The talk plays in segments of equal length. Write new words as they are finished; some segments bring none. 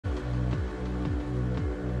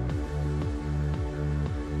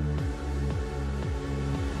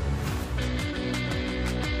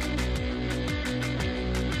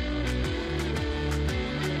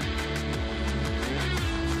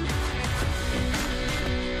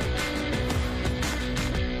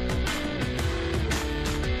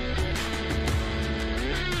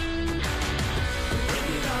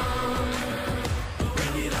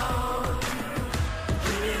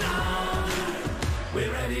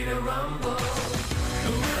ready to rumble.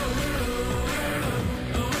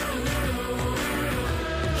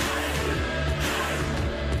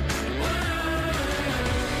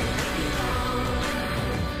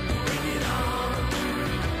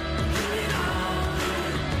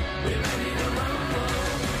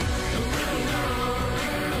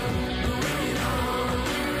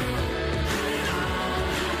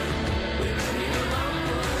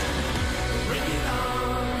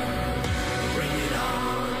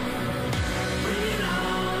 Bring it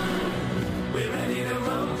on.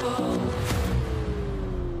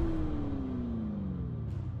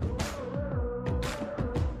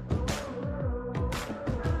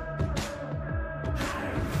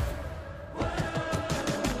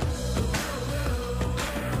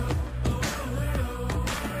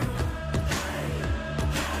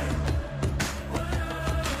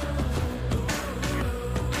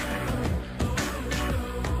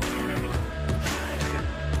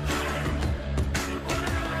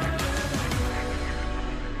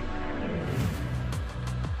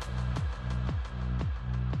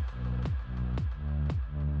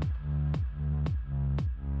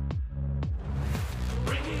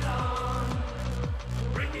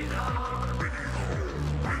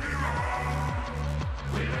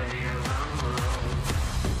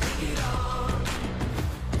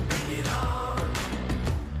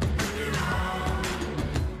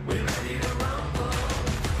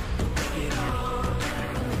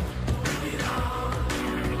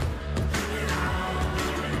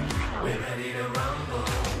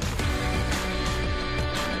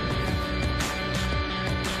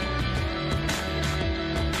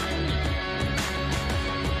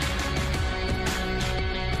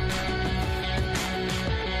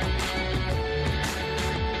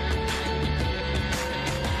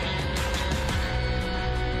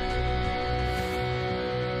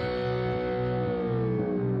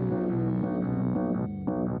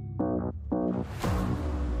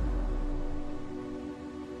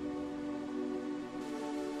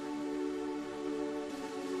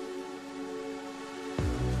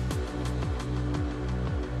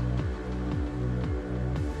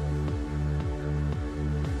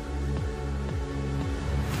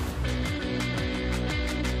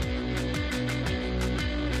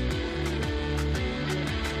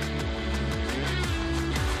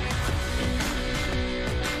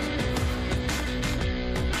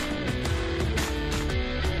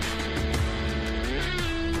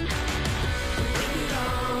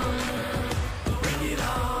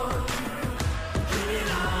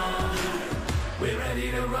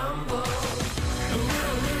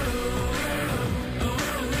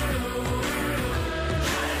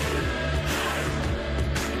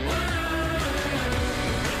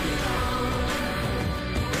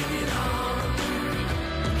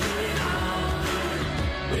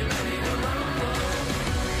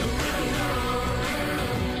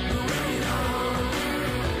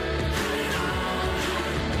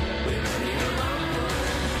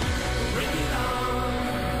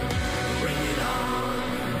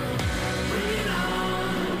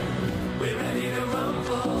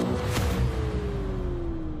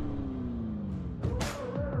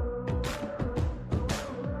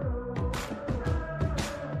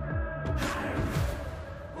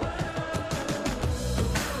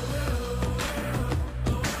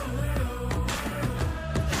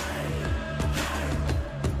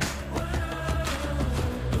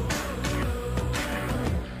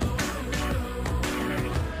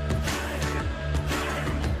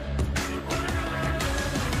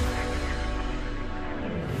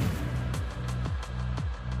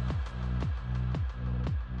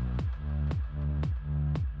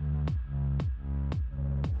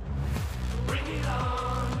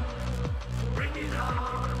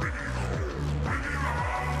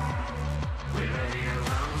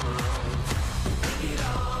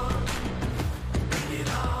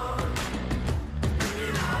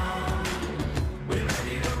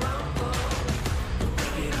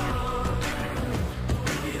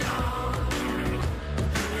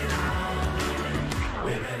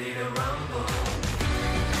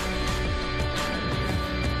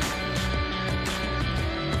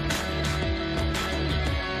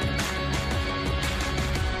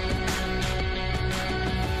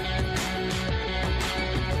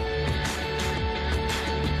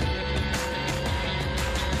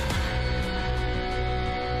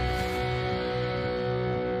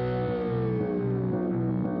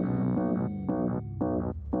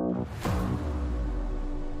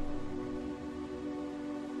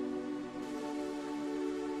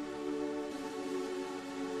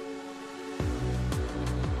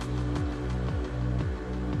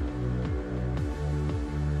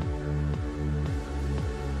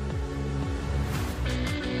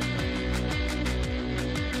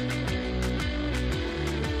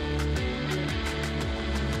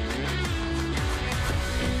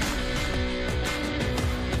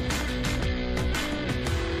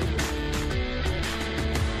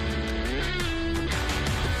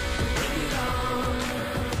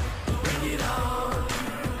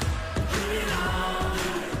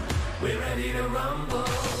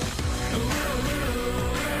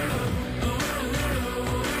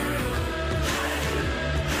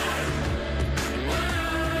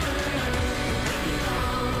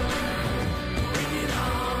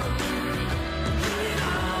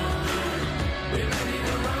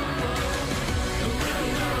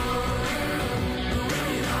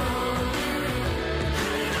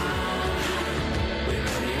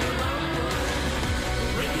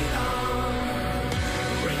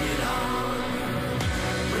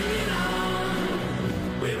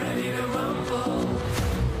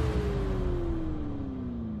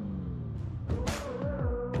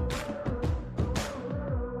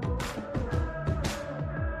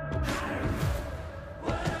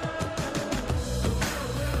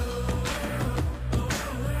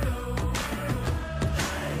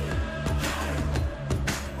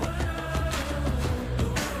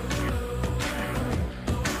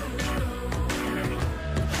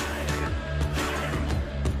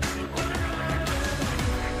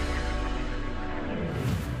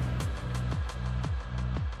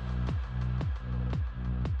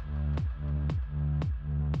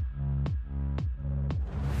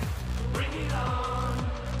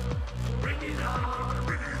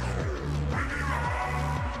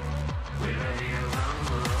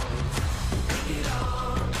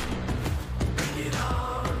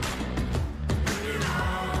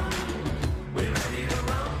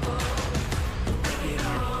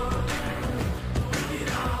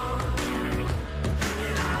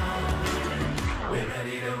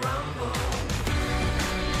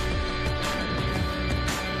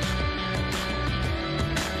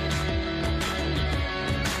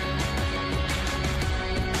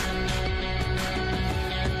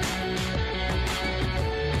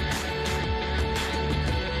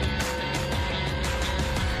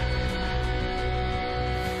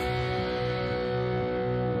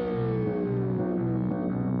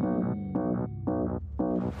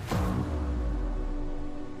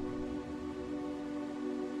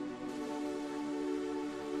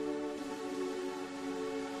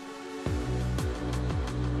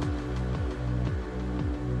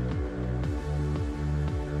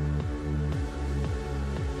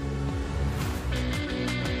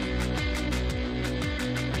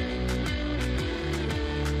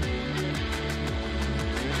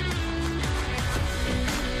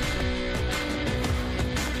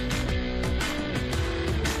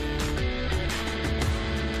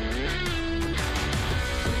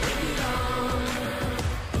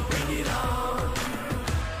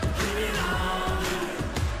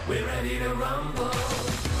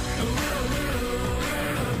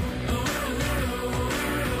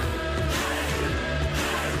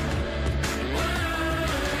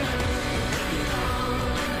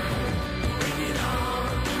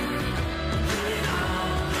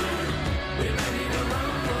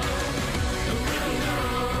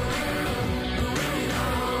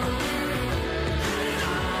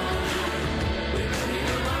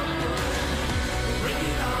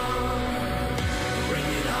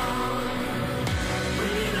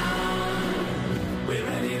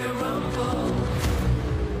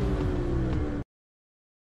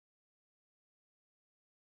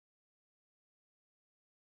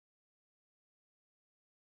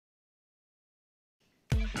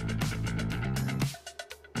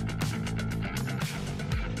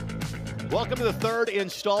 Welcome to the third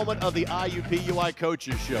installment of the IUPUI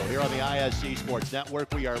Coaches Show here on the ISC Sports Network.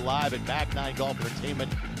 We are live at Back 9 Golf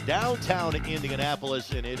Entertainment downtown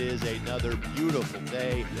Indianapolis, and it is another beautiful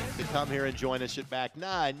day to come here and join us at Back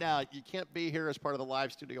 9. Now, you can't be here as part of the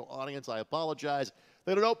live studio audience. I apologize.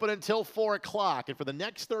 They don't open until 4 o'clock, and for the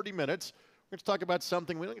next 30 minutes, we're going to talk about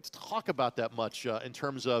something we don't get to talk about that much in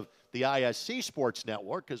terms of the ISC Sports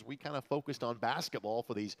Network, because we kind of focused on basketball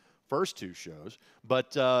for these first two shows.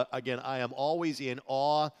 But again, I am always in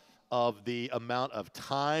awe of the amount of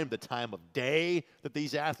time, the time of day that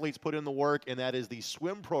these athletes put in the work, and that is the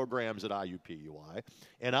swim programs at IUPUI.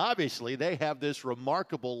 And obviously, they have this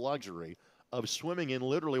remarkable luxury of swimming in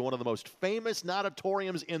literally one of the most famous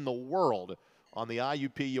natatoriums in the world on the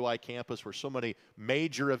IUPUI campus, where so many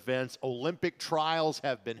major events, Olympic trials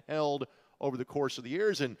have been held over the course of the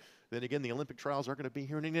years. And then again, the Olympic trials are going to be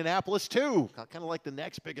here in Indianapolis too. Kind of like the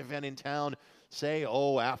next big event in town, say,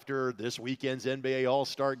 after this weekend's NBA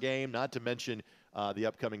All-Star game, not to mention the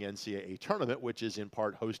upcoming NCAA tournament, which is in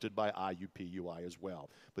part hosted by IUPUI as well.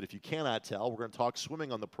 But if you cannot tell, we're going to talk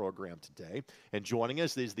swimming on the program today. And joining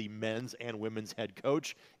us is the men's and women's head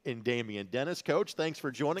coach in Damian Dennis. Coach, thanks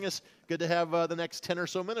for joining us. Good to have the next 10 or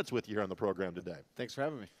so minutes with you here on the program today. Thanks for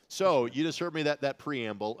having me. So you just heard me that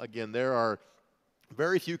preamble. Again, there are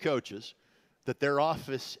very few coaches that their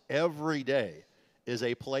office every day is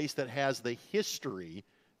a place that has the history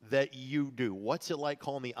that you do. What's it like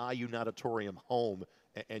calling the IU Natatorium home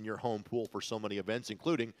and your home pool for so many events,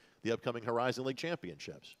 including the upcoming Horizon League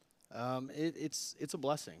Championships? It's a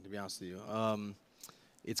blessing, to be honest with you.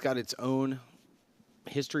 It's got its own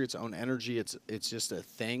history, its own energy. It's just a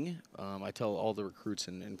thing. I tell all the recruits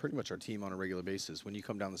and pretty much our team on a regular basis, when you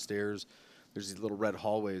come down the stairs, there's these little red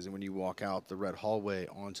hallways, and when you walk out the red hallway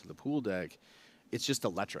onto the pool deck, it's just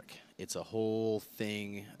electric. It's a whole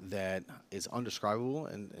thing that is undescribable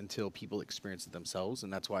until people experience it themselves,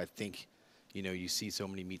 and that's why I think, you see so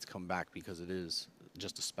many meets come back, because it is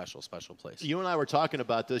just a special, special place. You and I were talking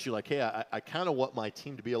about this. You're like, hey, I kind of want my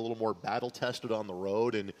team to be a little more battle-tested on the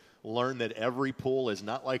road and learn that every pool is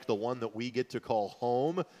not like the one that we get to call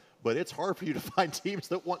home. But it's hard for you to find teams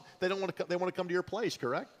that want to come to your place,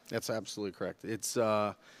 correct? That's absolutely correct. It's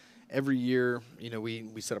every year,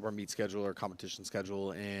 we set up our meet schedule, our competition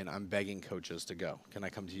schedule, and I'm begging coaches to go. Can I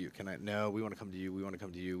come to you? No, we want to come to you. We want to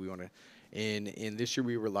come to you. We want to. And this year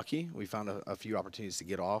we were lucky. We found a few opportunities to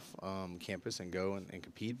get off campus and go and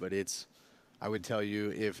compete. But I would tell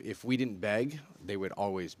you, if we didn't beg, they would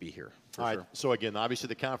always be here. All right. So again, obviously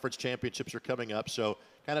the conference championships are coming up. So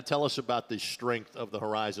kind of tell us about the strength of the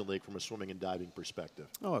Horizon League from a swimming and diving perspective.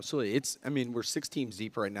 Oh, absolutely. We're 6 teams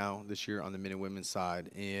deep right now this year on the men and women's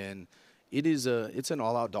side, and it's an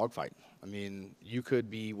all-out dogfight. You could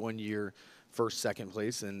be one year first, second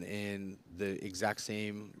place, and the exact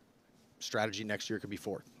same strategy next year could be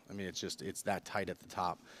fourth. It's that tight at the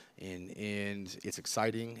top, and it's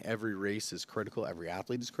exciting. Every race is critical. Every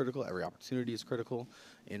athlete is critical. Every opportunity is critical,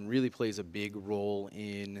 and really plays a big role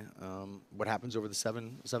in what happens over the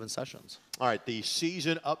seven sessions. All right, the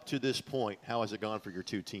season up to this point, how has it gone for your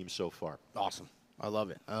two teams so far? Awesome. I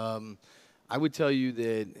love it. I would tell you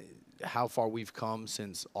that how far we've come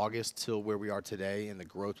since August till where we are today, and the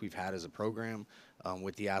growth we've had as a program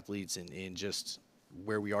with the athletes, and just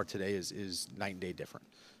where we are today is night and day different.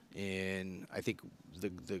 And I think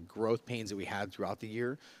the growth pains that we had throughout the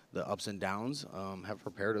year, the ups and downs, have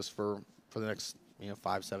prepared us for the next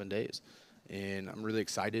 5-7 days. And I'm really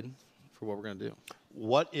excited for what we're going to do.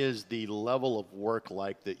 What is the level of work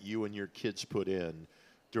like that you and your kids put in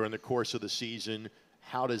during the course of the season?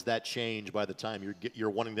 How does that change by the time you're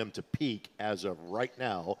wanting them to peak as of right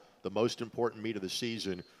now, the most important meet of the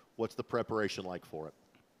season? What's the preparation like for it?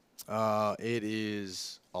 It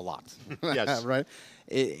is a lot. Yes. Right?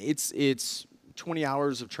 It's 20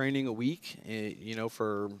 hours of training a week,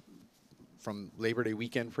 from Labor Day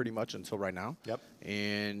weekend pretty much until right now. Yep.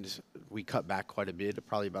 And we cut back quite a bit,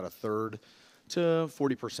 probably about a third to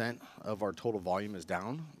 40% of our total volume is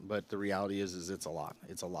down. But the reality is it's a lot.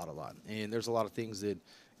 It's a lot. And there's a lot of things that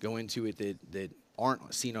go into it that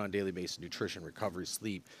aren't seen on a daily basis: nutrition, recovery,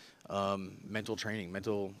 sleep, mental training,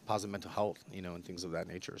 positive mental health, and things of that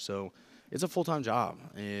nature. So it's a full-time job,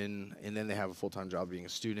 and then they have a full-time job being a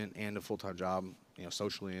student and a full-time job,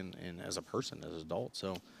 socially and as a person, as an adult.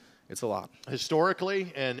 So it's a lot.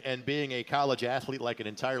 Historically, and being a college athlete like an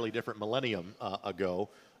entirely different millennium ago,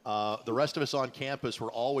 the rest of us on campus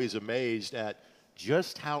were always amazed at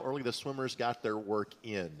just how early the swimmers got their work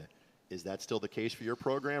in. Is that still the case for your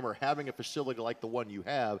program, or having a facility like the one you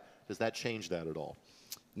have, does that change that at all?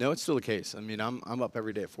 No, it's still the case. I'm up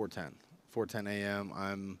every day at 4:10 a.m.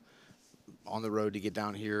 I'm on the road to get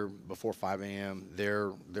down here before 5 a.m.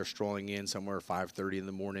 They're strolling in somewhere 5:30 in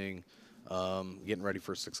the morning, getting ready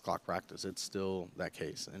for 6 o'clock practice. It's still that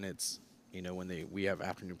case, and it's, you know, we have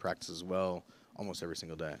afternoon practice as well almost every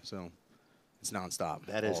single day. So it's nonstop.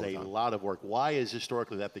 That is a lot of work. Why is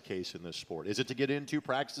historically that the case in this sport? Is it to get in 2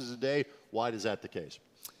 practices a day? Why is that the case?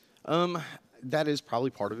 That is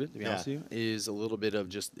probably part of it, to be honest with you, is a little bit of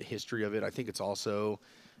just the history of it. I think it's also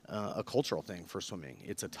a cultural thing for swimming.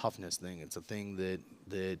 It's a toughness thing. It's a thing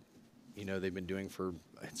that you know, they've been doing for,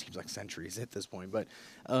 it seems like centuries at this point. But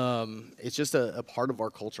it's just a part of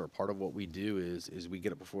our culture. Part of what we do is we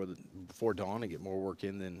get up before dawn and get more work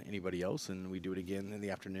in than anybody else, and we do it again in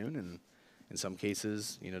the afternoon. And in some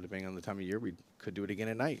cases, you know, depending on the time of year, we could do it again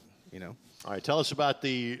at night. You know. All right, tell us about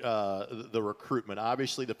the recruitment.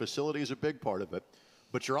 Obviously, the facility is a big part of it,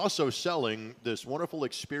 but you're also selling this wonderful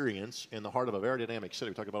experience in the heart of a very dynamic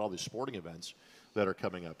city. We talked about all these sporting events that are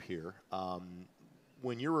coming up here.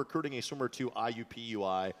 When you're recruiting a swimmer to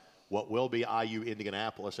IUPUI, what will be IU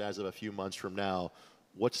Indianapolis as of a few months from now,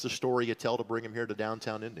 what's the story you tell to bring him here to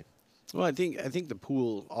downtown Indy? Well, I think the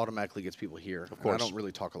pool automatically gets people here. Of course. I don't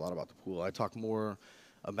really talk a lot about the pool. I talk more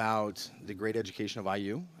about the great education of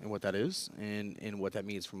IU and what that is, and what that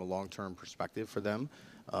means from a long-term perspective for them,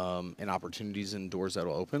 and opportunities and doors that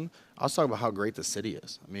will open. I'll talk about how great the city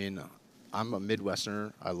is. I mean, I'm a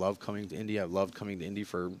Midwesterner. I love coming to Indy. I've loved coming to Indy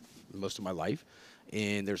for most of my life,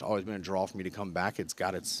 and there's always been a draw for me to come back. It's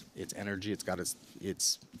got its energy. It's got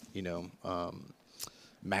its you know,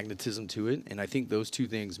 magnetism to it, and I think those two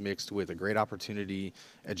things mixed with a great opportunity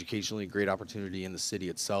educationally, great opportunity in the city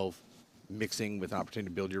itself, mixing with an opportunity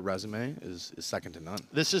to build your resume is second to none.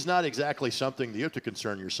 This is not exactly something that you have to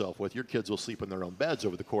concern yourself with. Your kids will sleep in their own beds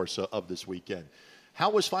over the course of this weekend. How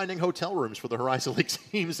was finding hotel rooms for the Horizon League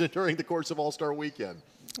teams during the course of All-Star Weekend?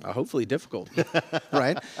 Hopefully difficult,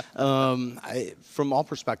 right? From all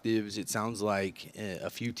perspectives, it sounds like a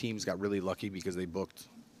few teams got really lucky because they booked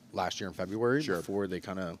last year in February before they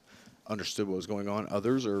kind of understood what was going on.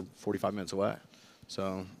 Others are 45 minutes away.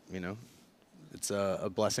 So, you know, it's a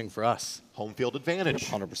blessing for us. Home field advantage.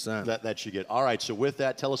 100%. That you get. All right, so with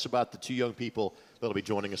that, tell us about the 2 young people that will be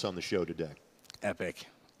joining us on the show today. Epic.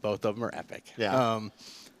 Both of them are epic. Yeah.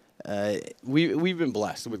 We've been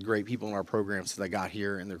blessed with great people in our program since I got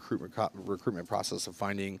here in the recruitment process of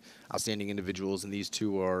finding outstanding individuals, and these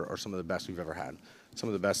 2 are some of the best we've ever had. Some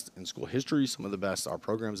of the best in school history, some of the best our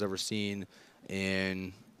program's ever seen,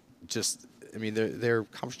 and just, I mean, they're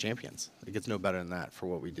conference champions. It gets no better than that for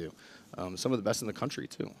what we do. Some of the best in the country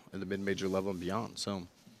too, at the mid-major level and beyond. So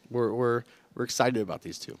we're excited about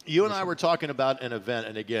these 2. You and I were talking about an event,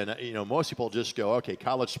 and again, you know, most people just go, okay,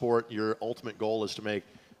 college sport, your ultimate goal is to make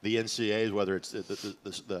the NCAAs, whether it's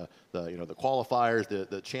the you know, the qualifiers,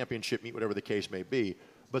 the championship meet, whatever the case may be.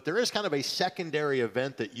 But there is kind of a secondary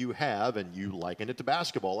event that you have, and you liken it to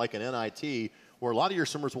basketball, like an NIT, where a lot of your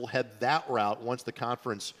swimmers will head that route once the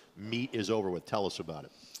conference meet is over with. Tell us about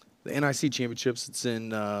it. The NIC Championships, it's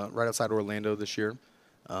in right outside Orlando this year.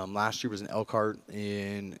 Last year was in Elkhart,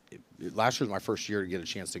 and last year was my first year to get a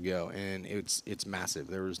chance to go, and it's massive.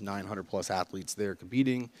 There was 900-plus athletes there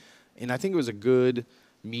competing, and I think it was a good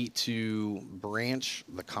meet to branch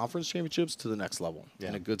the conference championships to the next level,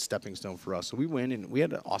 and a good stepping stone for us. So we went, and we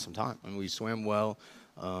had an awesome time. I mean, we swam well.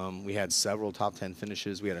 We had several top 10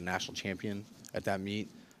 finishes. We had a national champion at that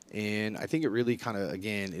meet. And I think it really kind of,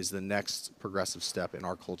 again, is the next progressive step in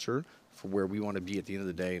our culture for where we want to be at the end of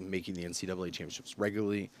the day, making the NCAA championships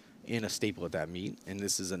regularly and a staple at that meet. And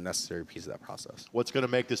this is a necessary piece of that process. What's going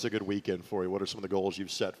to make this a good weekend for you? What are some of the goals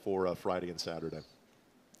you've set for Friday and Saturday?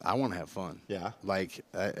 I want to have fun. Yeah. Like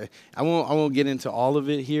I won't get into all of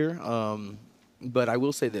it here, but I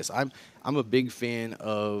will say this: I'm a big fan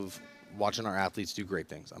of watching our athletes do great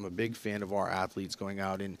things. I'm a big fan of our athletes going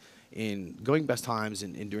out and going best times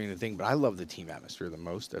and doing the thing. But I love the team atmosphere the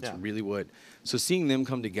most. That's really what. So seeing them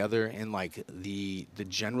come together and like the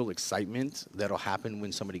general excitement that'll happen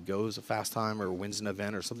when somebody goes a fast time or wins an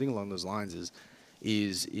event or something along those lines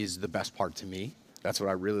is the best part to me. That's what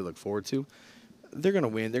I really look forward to. They're going to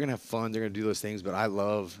win. They're going to have fun. They're going to do those things. But I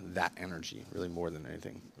love that energy really more than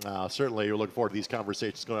anything. Certainly, you're looking forward to these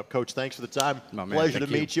conversations going up. Coach, thanks for the time. My man, pleasure to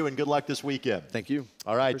meet you, and good luck this weekend. Thank you.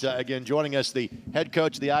 All right. Again, joining us, the head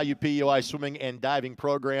coach of the IUPUI swimming and diving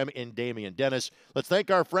program in Damian Dennis. Let's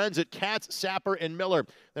thank our friends at Katz, Sapper, and Miller.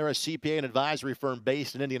 They're a CPA and advisory firm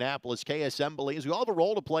based in Indianapolis. KSM believes we all have a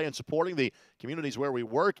role to play in supporting the communities where we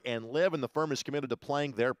work and live, and the firm is committed to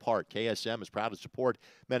playing their part. KSM is proud to support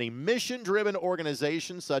many mission-driven organizations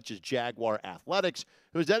organizations such as Jaguar Athletics,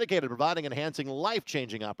 who is dedicated to providing and enhancing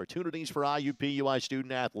life-changing opportunities for IUPUI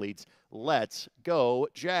student athletes. Let's go,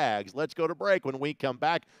 Jags. Let's go to break. When we come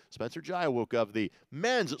back, Spencer Jayawuk of the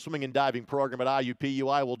men's swimming and diving program at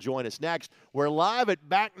IUPUI will join us next. We're live at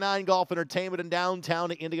Back 9 Golf Entertainment in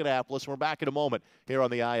downtown Indianapolis. We're back in a moment here on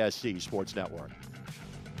the ISC Sports Network.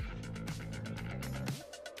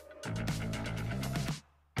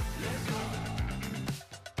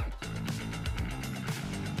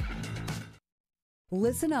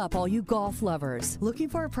 Listen up, all you golf lovers. Looking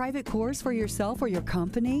for a private course for yourself or your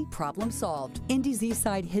company? Problem solved. Indy's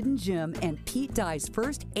Eastside Hidden Gym and Pete Dye's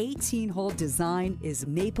first 18-hole design is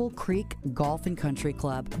Maple Creek Golf and Country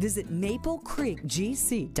Club. Visit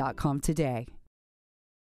maplecreekgc.com today.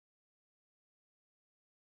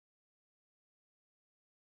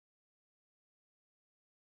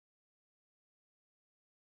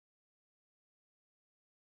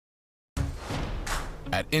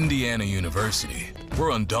 At Indiana University,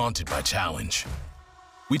 we're undaunted by challenge.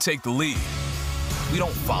 We take the lead. We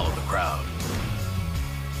don't follow the crowd.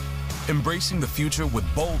 Embracing the future with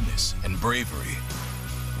boldness and bravery.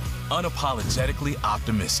 Unapologetically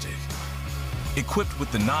optimistic. Equipped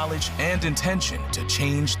with the knowledge and intention to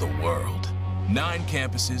change the world. 9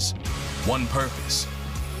 campuses, 1 purpose.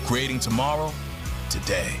 Creating tomorrow,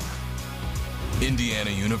 today.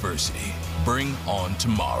 Indiana University. Bring on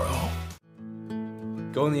tomorrow.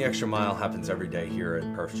 Going the extra mile happens every day here at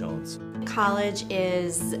Perf Jones. College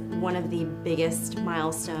is one of the biggest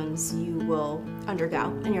milestones you will undergo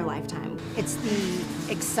in your lifetime. It's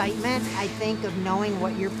the excitement, I think, of knowing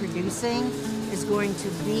what you're producing is going to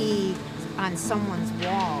be on someone's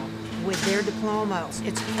wall with their diploma.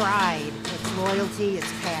 It's pride, it's loyalty,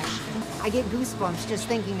 it's passion. I get goosebumps just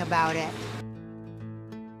thinking about it.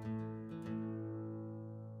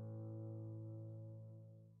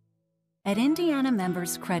 At Indiana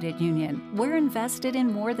Members Credit Union, we're invested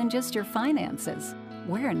in more than just your finances.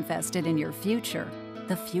 We're invested in your future,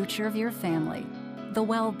 the future of your family, the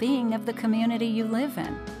well-being of the community you live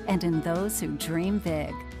in, and in those who dream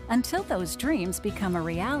big. Until those dreams become a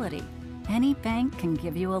reality, any bank can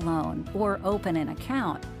give you a loan or open an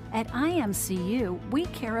account. At IMCU, we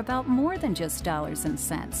care about more than just dollars and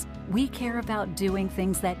cents. We care about doing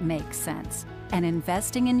things that make sense, and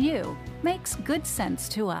investing in you makes good sense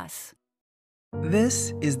to us.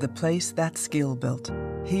 This is the place that's skill built.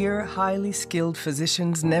 Here, highly skilled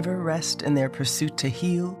physicians never rest in their pursuit to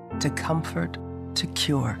heal, to comfort, to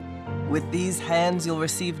cure. With these hands, you'll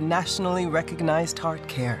receive nationally recognized heart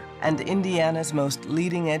care and Indiana's most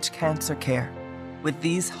leading-edge cancer care. With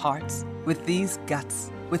these hearts, with these guts,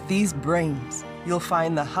 with these brains, you'll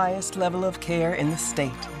find the highest level of care in the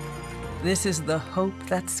state. This is the hope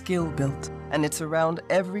that's skill built, and it's around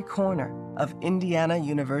every corner of Indiana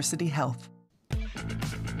University Health.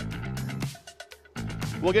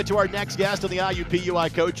 We'll get to our next guest on the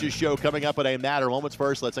IUPUI Coaches Show coming up in a matter of moments.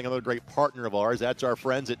 First, let's thank another great partner of ours. That's our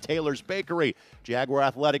friends at Taylor's Bakery. Jaguar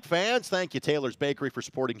Athletic fans, thank you, Taylor's Bakery, for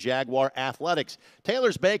supporting Jaguar Athletics.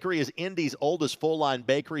 Taylor's Bakery is Indy's oldest full-line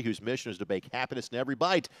bakery whose mission is to bake happiness in every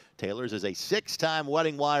bite. Taylor's is a 6-time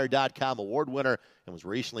WeddingWire.com award winner and was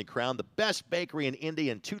recently crowned the best bakery in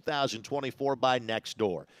Indy in 2024 by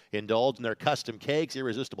Nextdoor. Indulge in their custom cakes,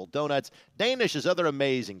 irresistible donuts, Danish as other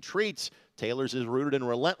amazing treats. Taylor's is rooted in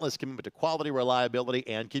relentless commitment to quality, reliability,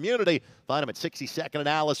 and community. Find them at 62nd and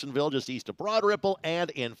Allisonville, just east of Broad Ripple, and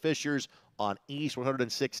in Fishers on East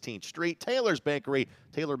 116th Street. Taylor's Bakery,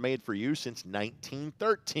 tailor-made for you since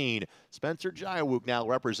 1913. Spencer Jayawuk, now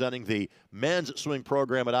representing the men's swimming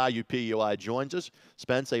program at IUPUI, joins us.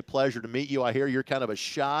 Spence, a pleasure to meet you. I hear you're kind of a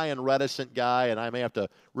shy and reticent guy, and I may have to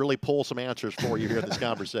really pull some answers for you here in this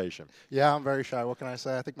conversation. Yeah, I'm very shy. What can I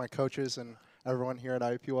say? I think my coaches and everyone here at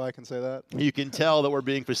IUPUI can say that. You can tell that we're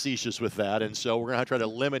being facetious with that, and so we're going to try to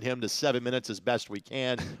limit him to 7 minutes as best we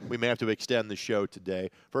can. We may have to extend the show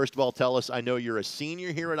today. First of all, tell us, I know you're a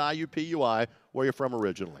senior here at IUPUI. Where are you from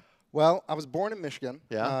originally? Well, I was born in Michigan.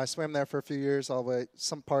 Yeah. I swam there for a few years, all the way,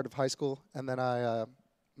 some part of high school, and then I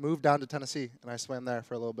moved down to Tennessee, and I swam there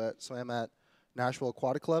for a little bit. Swam at Nashville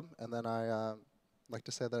Aquatic Club, and then I like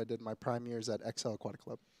to say that I did my prime years at XL Aquatic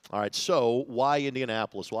Club. All right, so why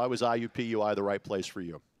Indianapolis? Why was IUPUI the right place for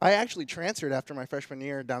you? I actually transferred after my freshman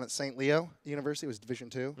year down at St. Leo University. It was Division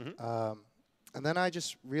II. And then I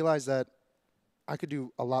just realized that I could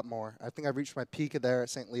do a lot more. I think I reached my peak there at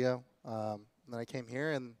St. Leo. And then I came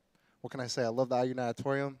here, and what can I say? I love the IU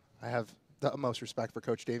Natatorium. I have the utmost respect for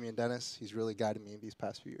Coach Damian Dennis. He's really guided me in these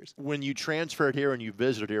past few years. When you transferred here and you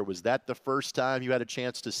visited here, was that the first time you had a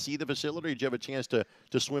chance to see the facility, or did you have a chance to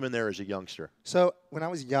swim in there as a youngster? So when I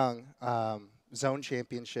was young, zone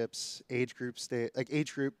championships, age group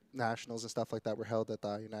nationals and stuff like that were held at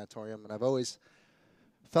the Unitorium, and I've always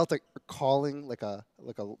felt like a calling, like a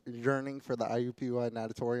yearning for the IUPUI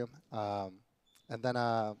Natatorium. And then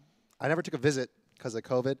I never took a visit because of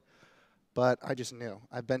COVID, but I just knew.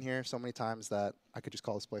 I've been here so many times that I could just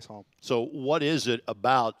call this place home. So what is it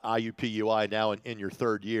about IUPUI now in your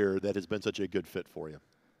third year that has been such a good fit for you?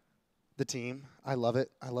 The team. I love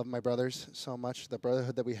it. I love my brothers so much. The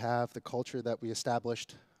brotherhood that we have, the culture that we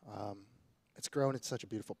established. It's grown. It's such a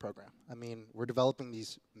beautiful program. I mean, we're developing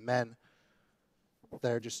these men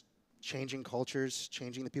that are just changing cultures,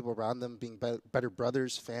 changing the people around them, being better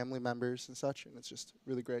brothers, family members, and such. And it's just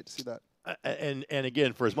really great to see that. And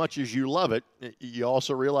again, for as much as you love it, you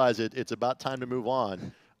also realize it's about time to move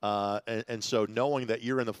on. And so knowing that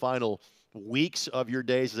you're in the final weeks of your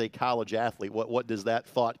days as a college athlete, what does that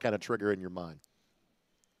thought kind of trigger in your mind?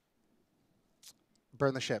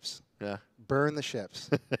 Burn the ships. Yeah. Burn the ships.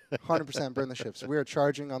 100% burn the ships. We are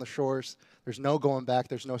charging on the shores. There's no going back.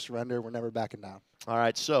 There's no surrender. We're never backing down. All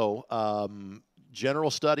right. So general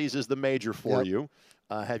studies is the major for you.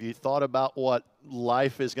 Have you thought about what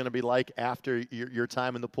life is going to be like after your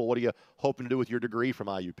time in the pool? What are you hoping to do with your degree from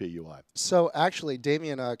IUPUI? So actually,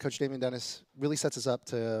 Coach Damian Dennis really sets us up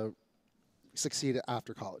to succeed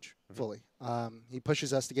after college fully. He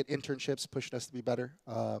pushes us to get internships, pushing us to be better.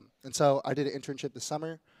 And so I did an internship this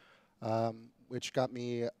summer, which got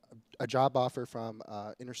me a job offer from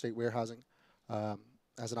Interstate Warehousing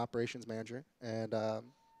as an operations manager. And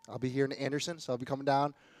I'll be here in Anderson, so I'll be coming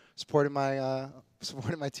down, supporting my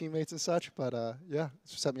teammates and such. But yeah,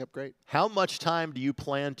 it's set me up great. How much time do you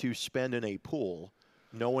plan to spend in a pool,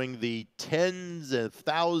 knowing the tens of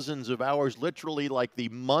thousands of hours, literally like the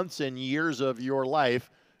months and years of your life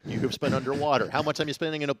you have spent underwater? How much time are you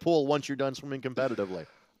spending in a pool once you're done swimming competitively?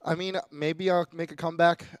 I mean, maybe I'll make a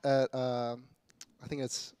comeback at I think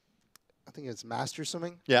it's master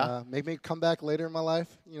swimming. Yeah. Maybe come back later in my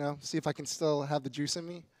life. See if I can still have the juice in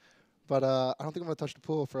me. But I don't think I'm gonna touch the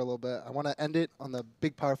pool for a little bit. I want to end it on the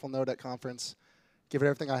big, powerful note at conference. Give it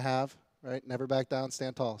everything I have. Right. Never back down.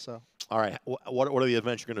 Stand tall. So. All right. What are the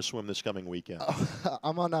events you're going to swim this coming weekend?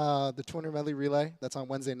 I'm on the 200 medley relay. That's on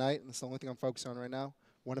Wednesday night, and that's the only thing I'm focused on right now.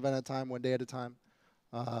 One event at a time, one day at a time.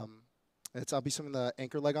 I'll be swimming the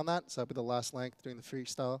anchor leg on that, so I'll be the last length doing the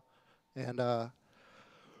freestyle, and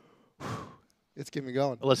it's getting me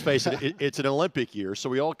going. Let's face it, it's an Olympic year, so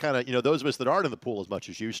we all kind of, those of us that aren't in the pool as much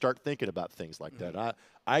as you start thinking about things like that.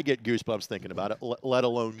 I get goosebumps thinking about it, let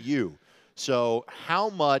alone you. So how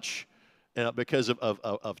much, because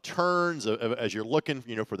of turns, as you're looking,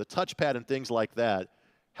 for the touchpad and things like that,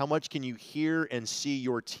 how much can you hear and see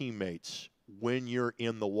your teammates when you're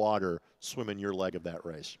in the water swimming your leg of that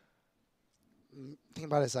race? The thing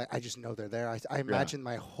about it is I just know they're there. I imagine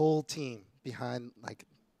my whole team behind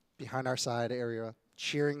our side area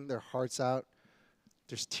cheering their hearts out.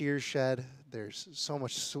 There's tears shed. There's so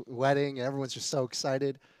much sweating, and everyone's just so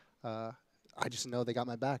excited. I just know they got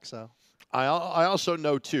my back, so. I also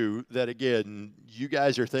know, too, that, again, you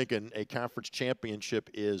guys are thinking a conference championship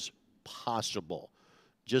is possible.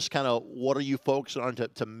 Just kind of what are you focusing on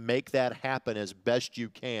to make that happen as best you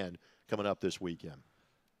can coming up this weekend?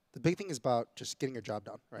 The big thing is about just getting your job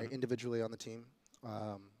done, right, individually on the team.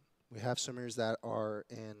 We have swimmers that are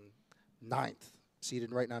in 9th,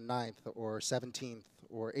 seated right now 9th, or 17th,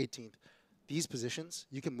 or 18th. These positions,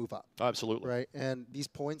 you can move up. Absolutely. Right, and these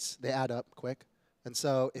points, they add up quick. And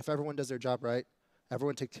so if everyone does their job right,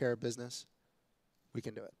 everyone takes care of business, we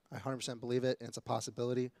can do it. I 100% believe it, and it's a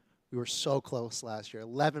possibility. We were so close last year,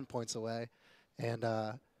 11 points away. And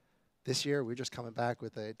this year, we're just coming back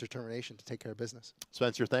with a determination to take care of business.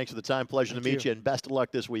 Spencer, thanks for the time. Pleasure to meet you, and best of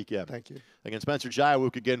luck this weekend. Thank you. Again, Spencer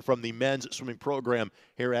Jaiwook again from the men's swimming program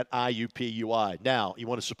here at IUPUI. Now, you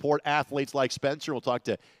want to support athletes like Spencer? We'll talk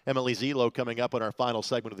to Emily Zelo coming up on our final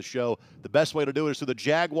segment of the show. The best way to do it is through the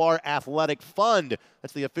Jaguar Athletic Fund.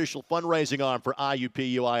 That's the official fundraising arm for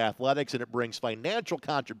IUPUI Athletics, and it brings financial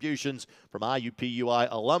contributions from IUPUI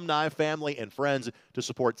alumni, family, and friends to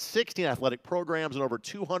support 16 athletic programs and over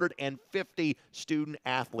 250 student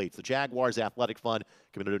athletes. The Jaguars Athletic Fund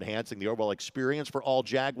committed to enhancing the overall experience for all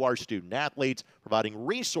Jaguar student athletes, providing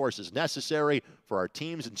resources necessary for our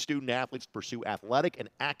teams and student athletes to pursue athletic and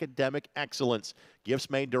academic excellence. Gifts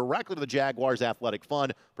made directly to the Jaguars Athletic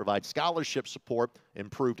Fund provide scholarship support,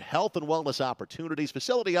 improved health and wellness opportunities,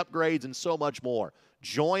 facility upgrades, and so much more.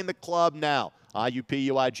 Join the club now.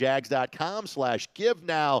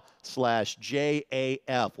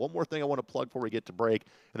 IUPUIJags.com/GiveNow/JAF. One more thing I want to plug before we get to break,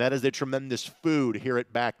 and that is the tremendous food here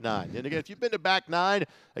at Back 9. And again, if you've been to Back 9,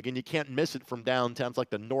 again, you can't miss it from downtown. It's like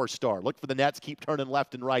the North Star. Look for the nets, keep turning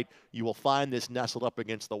left and right. You will find this nestled up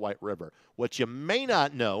against the White River. What you may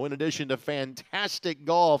not know, in addition to fantastic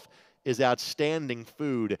golf, is outstanding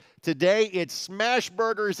food. Today, it's smash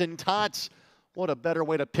burgers and tots. What a better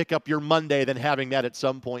way to pick up your Monday than having that at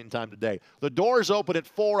some point in time today. The doors open at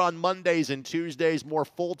 4 on Mondays and Tuesdays, more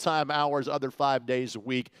full-time hours, other 5 days a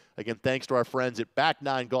week. Again, thanks to our friends at Back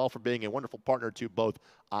 9 Golf for being a wonderful partner to both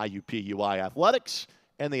IUPUI Athletics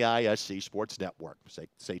and the ISC Sports Network.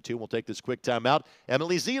 Stay tuned. We'll take this quick time out.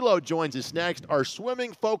 Emily Zelo joins us next, our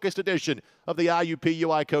swimming-focused edition of the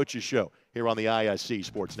IUPUI Coaches Show here on the ISC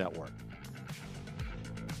Sports Network.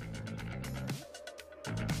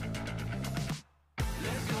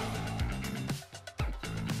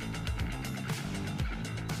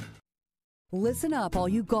 Listen up, all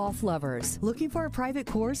you golf lovers. Looking for a private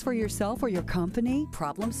course for yourself or your company?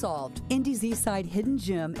 Problem solved. Indy's Eastside Hidden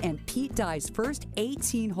Gym and Pete Dye's first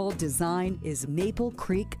 18-hole design is Maple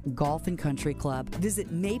Creek Golf and Country Club.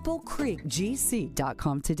 Visit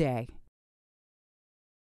maplecreekgc.com today.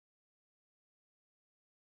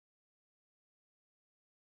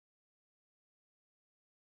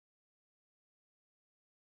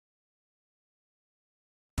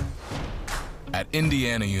 At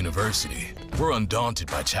Indiana University, we're undaunted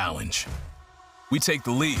by challenge. We take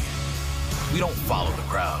the lead. We don't follow the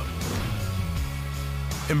crowd.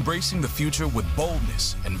 Embracing the future with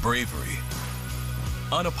boldness and bravery.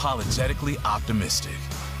 Unapologetically optimistic.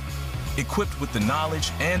 Equipped with the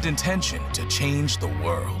knowledge and intention to change the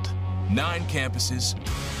world. 9 campuses,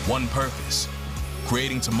 1 purpose.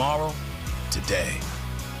 Creating tomorrow, today.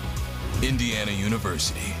 Indiana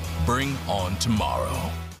University. Bring on tomorrow.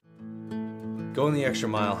 Going the extra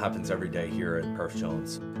mile happens every day here at Perf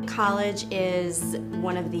Jones. College is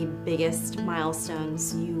one of the biggest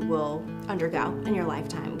milestones you will undergo in your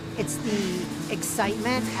lifetime. It's the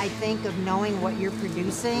excitement, I think, of knowing what you're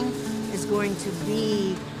producing is going to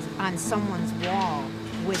be on someone's wall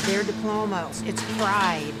with their diploma. It's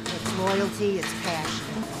pride, it's loyalty, it's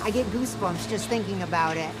passion. I get goosebumps just thinking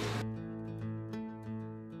about it.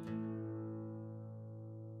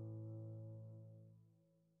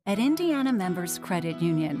 At Indiana Members Credit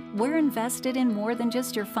Union, we're invested in more than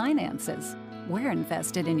just your finances. We're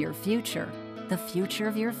invested in your future, the future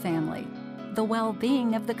of your family, the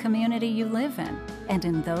well-being of the community you live in, and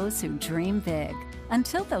in those who dream big.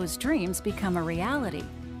 Until those dreams become a reality,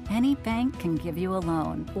 any bank can give you a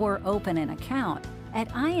loan or open an account. At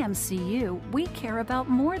IMCU, we care about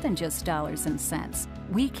more than just dollars and cents.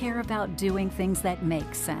 We care about doing things that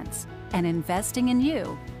make sense. And investing in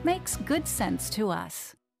you makes good sense to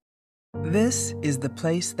us. This is the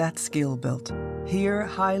place that's skill built. Here,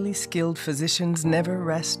 highly skilled physicians never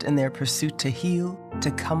rest in their pursuit to heal,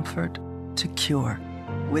 to comfort, to cure.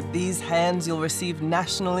 With these hands, you'll receive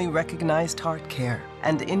nationally recognized heart care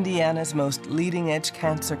and Indiana's most leading-edge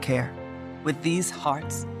cancer care. With these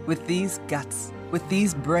hearts, with these guts, with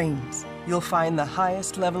these brains, you'll find the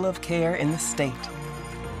highest level of care in the state.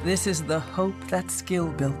 This is the hope that's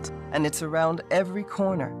skill built, and it's around every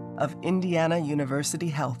corner of Indiana University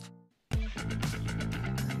Health.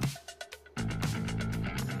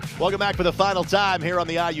 Welcome back for the final time here on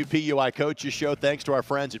the IUPUI Coaches Show. Thanks to our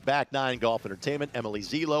friends at Back 9 Golf Entertainment. Emily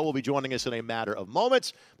Zelo will be joining us in a matter of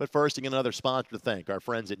moments. But first, again, another sponsor to thank, our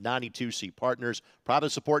friends at 92C Partners. Proud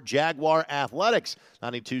to support Jaguar Athletics.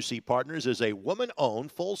 92C Partners is a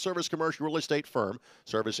woman-owned, full-service commercial real estate firm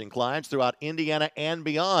servicing clients throughout Indiana and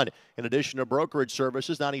beyond. In addition to brokerage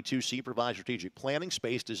services, 92C provides strategic planning,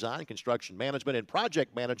 space design, construction management, and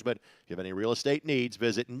project management. If you have any real estate needs,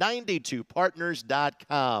 visit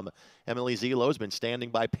 92partners.com. Emily Zelo has been standing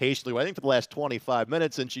by patiently, I think, for the last 25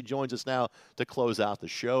 minutes, and she joins us now to close out the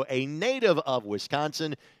show. A native of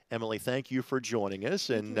Wisconsin. Emily, thank you for joining us.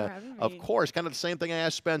 And, of course, kind of the same thing I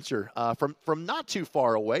asked Spencer. From not too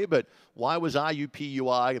far away, but why was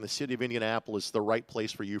IUPUI and the city of Indianapolis the right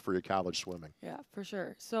place for you for your college swimming? Yeah, for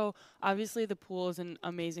sure. So, obviously, the pool is an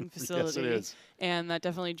amazing facility. Yes, it is. And that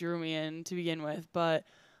definitely drew me in to begin with. But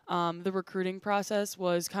the recruiting process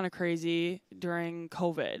was kind of crazy during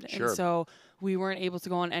COVID. Sure. And so we weren't able to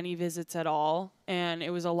go on any visits at all. And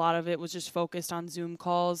a lot of it was just focused on Zoom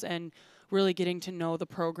calls and really getting to know the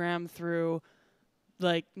program through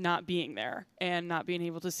like not being there and not being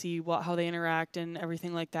able to see how they interact and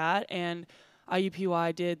everything like that. And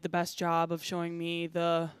IUPUI did the best job of showing me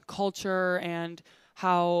the culture and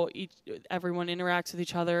how everyone interacts with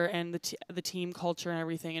each other and the team culture and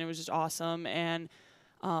everything. And it was just awesome. And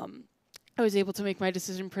I was able to make my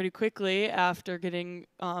decision pretty quickly after getting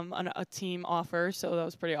a team offer, so that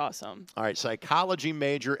was pretty awesome. All right, psychology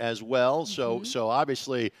major as well. So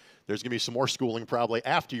obviously there's going to be some more schooling probably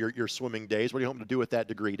after your swimming days. What are you hoping to do with that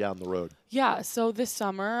degree down the road? Yeah, so this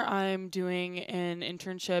summer I'm doing an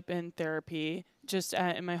internship in therapy just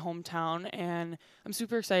in my hometown, and I'm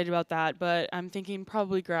super excited about that, but I'm thinking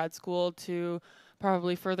probably grad school to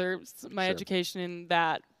probably further my education in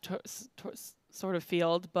that sort of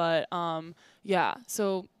field. But yeah,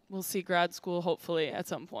 so we'll see grad school hopefully at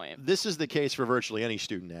some point. This is the case for virtually any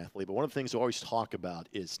student athlete, but one of the things we always talk about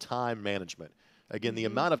is time management. Again, the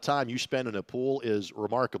amount of time you spend in a pool is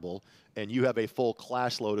remarkable, and you have a full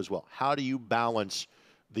class load as well. How do you balance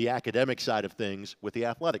the academic side of things with the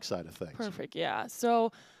athletic side of things? Perfect, yeah.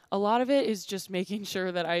 So a lot of it is just making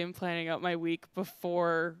sure that I am planning out my week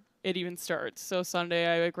before it even starts. So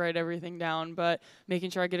Sunday I write everything down, but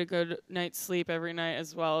making sure I get a good night's sleep every night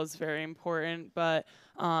as well is very important. But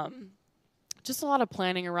just a lot of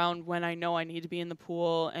planning around when I know I need to be in the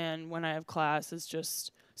pool and when I have class is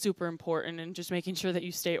just super important, and just making sure that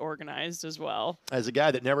you stay organized as well. As a guy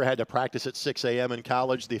that never had to practice at 6 a.m. in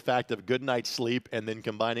college, the fact of good night's sleep and then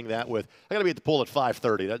combining that with, I got to be at the pool at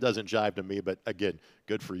 5:30, that doesn't jive to me, but again,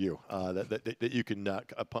 good for you that you can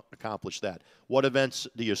accomplish that. What events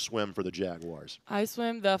do you swim for the Jaguars? I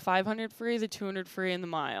swim the 500 free, the 200 free, and the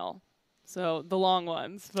mile. So the long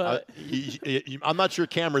ones. But I'm not sure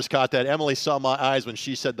cameras caught that. Emily saw my eyes when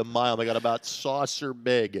she said the mile. They got about saucer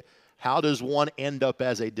big. How does one end up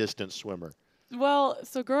as a distance swimmer? Well,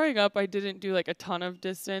 so growing up, I didn't do like a ton of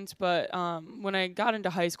distance, but when I got into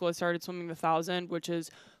high school, I started swimming the 1,000, which is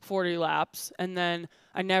 40 laps. And then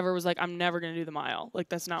I never was like, I'm never going to do the mile. Like,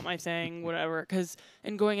 that's not my thing, whatever. Because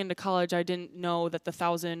in going into college, I didn't know that the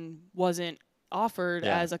 1,000 wasn't offered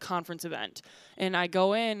as a conference event. And I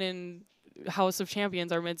go in, and House of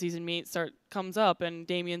Champions, our midseason meet, comes up, and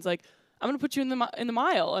Damien's like, I'm going to put you in the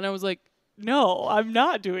mile. And I was like, no, I'm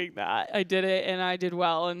not doing that. I did it, and I did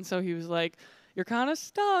well. And so he was like, you're kind of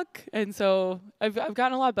stuck. And so I've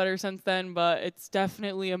gotten a lot better since then, but it's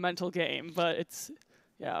definitely a mental game. But it's,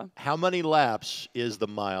 yeah. How many laps is the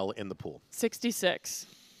mile in the pool? 66.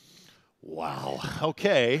 Wow.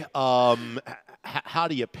 Okay. How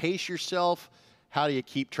do you pace yourself? How do you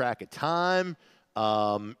keep track of time?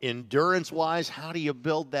 Endurance-wise, how do you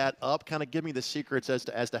build that up? Kind of give me the secrets as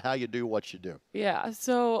to how you do what you do. Yeah,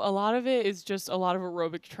 so a lot of it is just a lot of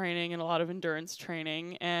aerobic training and a lot of endurance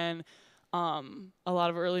training, and a lot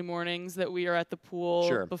of early mornings that we are at the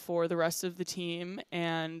pool before the rest of the team,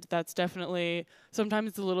 and that's definitely, sometimes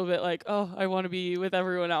it's a little bit like, oh, I want to be with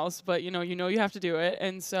everyone else, but you know you have to do it.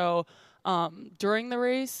 And so during the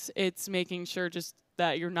race, it's making sure just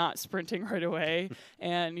that you're not sprinting right away,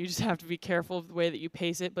 and you just have to be careful of the way that you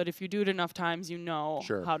pace it. But if you do it enough times, you know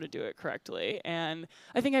how to do it correctly. And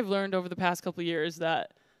I think I've learned over the past couple of years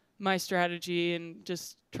that my strategy and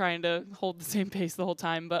just trying to hold the same pace the whole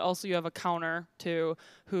time, but also you have a counter too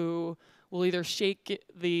who will either shake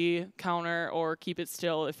the counter or keep it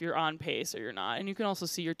still if you're on pace or you're not. And you can also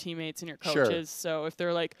see your teammates and your coaches. So if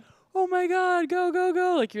they're like, oh my God, go, go,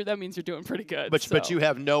 go, like that means you're doing pretty good. But you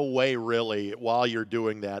have no way really while you're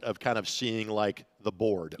doing that of kind of seeing like the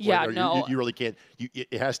board. Yeah, no. You really can't.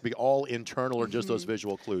 It has to be all internal or just those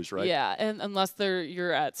visual clues, right? Yeah, and unless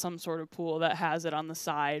you're at some sort of pool that has it on the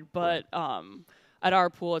side. But at our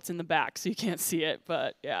pool, it's in the back, so you can't see it.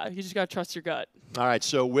 But yeah, you just got to trust your gut. All right,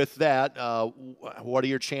 so with that, what are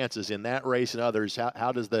your chances in that race and others?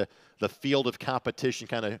 How does the field of competition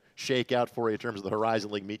kind of shake out for you in terms of the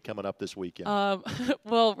Horizon League meet coming up this weekend?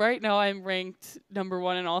 Well, right now I'm ranked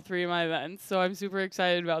 #1 in all 3 of my events, so I'm super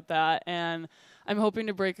excited about that. And I'm hoping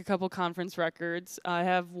to break a couple conference records. I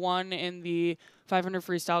have one in the 500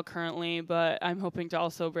 freestyle currently, but I'm hoping to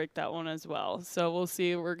also break that one as well. So we'll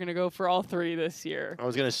see. We're going to go for all 3 this year. I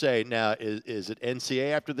was going to say, now, is it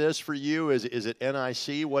NCAA after this for you? Is it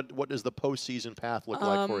NIC? What does the postseason path look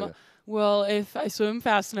like for you? Well, if I swim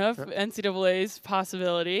fast enough, NCAA's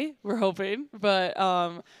possibility, we're hoping.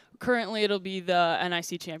 But currently it'll be the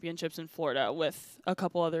NIC championships in Florida with a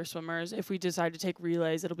couple other swimmers. If we decide to take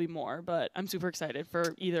relays, it'll be more. But I'm super excited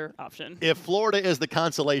for either option. If Florida is the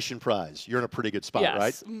consolation prize, you're in a pretty good spot,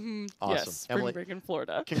 right? Mm-hmm. Awesome. Yes, spring break in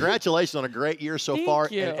Florida. Congratulations on a great year so far.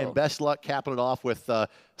 Thank you. And best luck capping it off with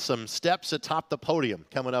some steps atop the podium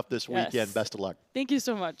coming up this weekend. Yes. Best of luck. Thank you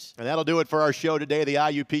so much. And that'll do it for our show today, the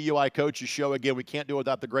IUPUI Coaches Show. Again, we can't do it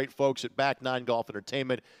without the great folks at Back 9 Golf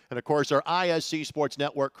Entertainment. And, of course, our ISC Sports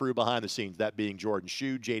Network crew behind the scenes, that being Jordan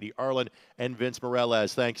Shue, J.D. Arlen, and Vince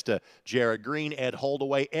Morales. Thanks to Jared Green, Ed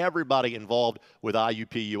Holdaway, everybody involved with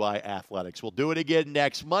IUPUI Athletics. We'll do it again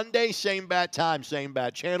next Monday, same bat time, same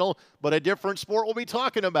bat channel, but a different sport we'll be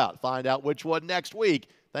talking about. Find out which one next week.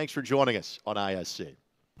 Thanks for joining us on ISC.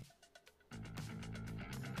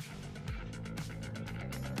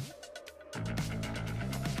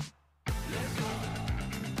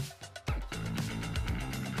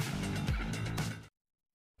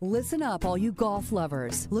 Listen up, all you golf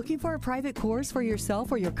lovers. Looking for a private course for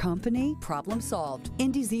yourself or your company? Problem solved.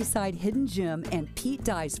 Indy's Eastside Hidden Gym and Pete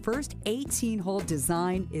Dye's first 18-hole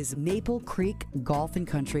design is Maple Creek Golf and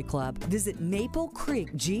Country Club. Visit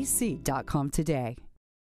maplecreekgc.com today.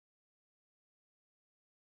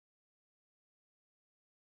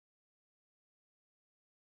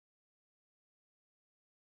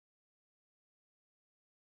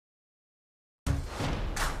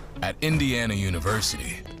 At Indiana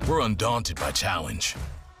University, we're undaunted by challenge.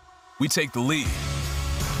 We take the lead.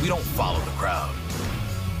 We don't follow the crowd.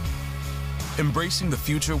 Embracing the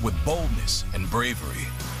future with boldness and bravery.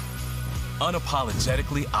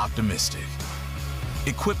 Unapologetically optimistic.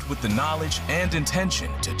 Equipped with the knowledge and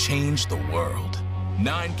intention to change the world.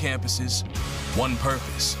 9 campuses, 1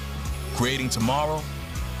 purpose. Creating tomorrow,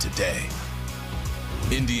 today.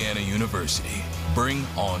 Indiana University. Bring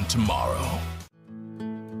on tomorrow.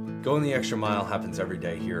 Going the extra mile happens every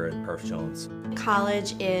day here at Perf Jones.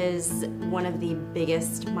 College is one of the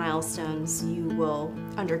biggest milestones you will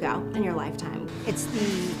undergo in your lifetime. It's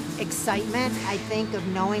the excitement, I think, of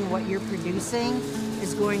knowing what you're producing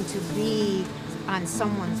is going to be on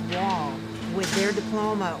someone's wall with their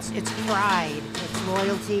diploma. It's pride, it's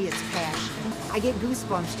loyalty, it's passion. I get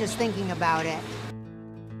goosebumps just thinking about it.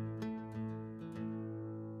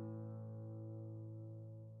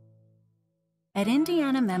 At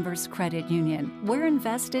Indiana Members Credit Union, we're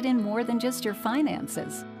invested in more than just your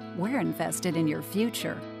finances. We're invested in your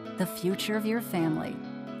future, the future of your family,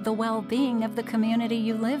 the well-being of the community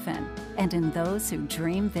you live in, and in those who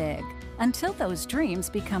dream big. Until those dreams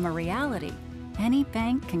become a reality, any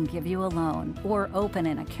bank can give you a loan or open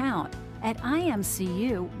an account. At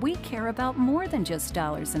IMCU, we care about more than just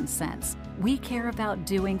dollars and cents. We care about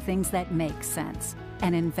doing things that make sense,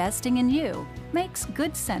 and investing in you makes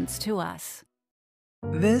good sense to us.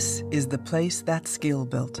 This is the place that's skill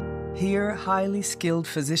built. Here, highly skilled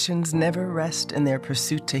physicians never rest in their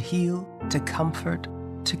pursuit to heal, to comfort,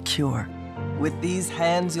 to cure. With these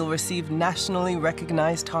hands, you'll receive nationally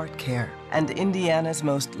recognized heart care and Indiana's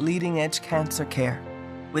most leading-edge cancer care.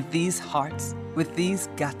 With these hearts, with these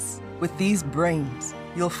guts, with these brains,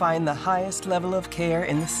 you'll find the highest level of care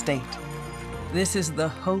in the state. This is the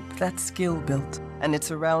hope that's skill built, and it's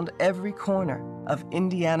around every corner of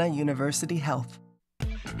Indiana University Health.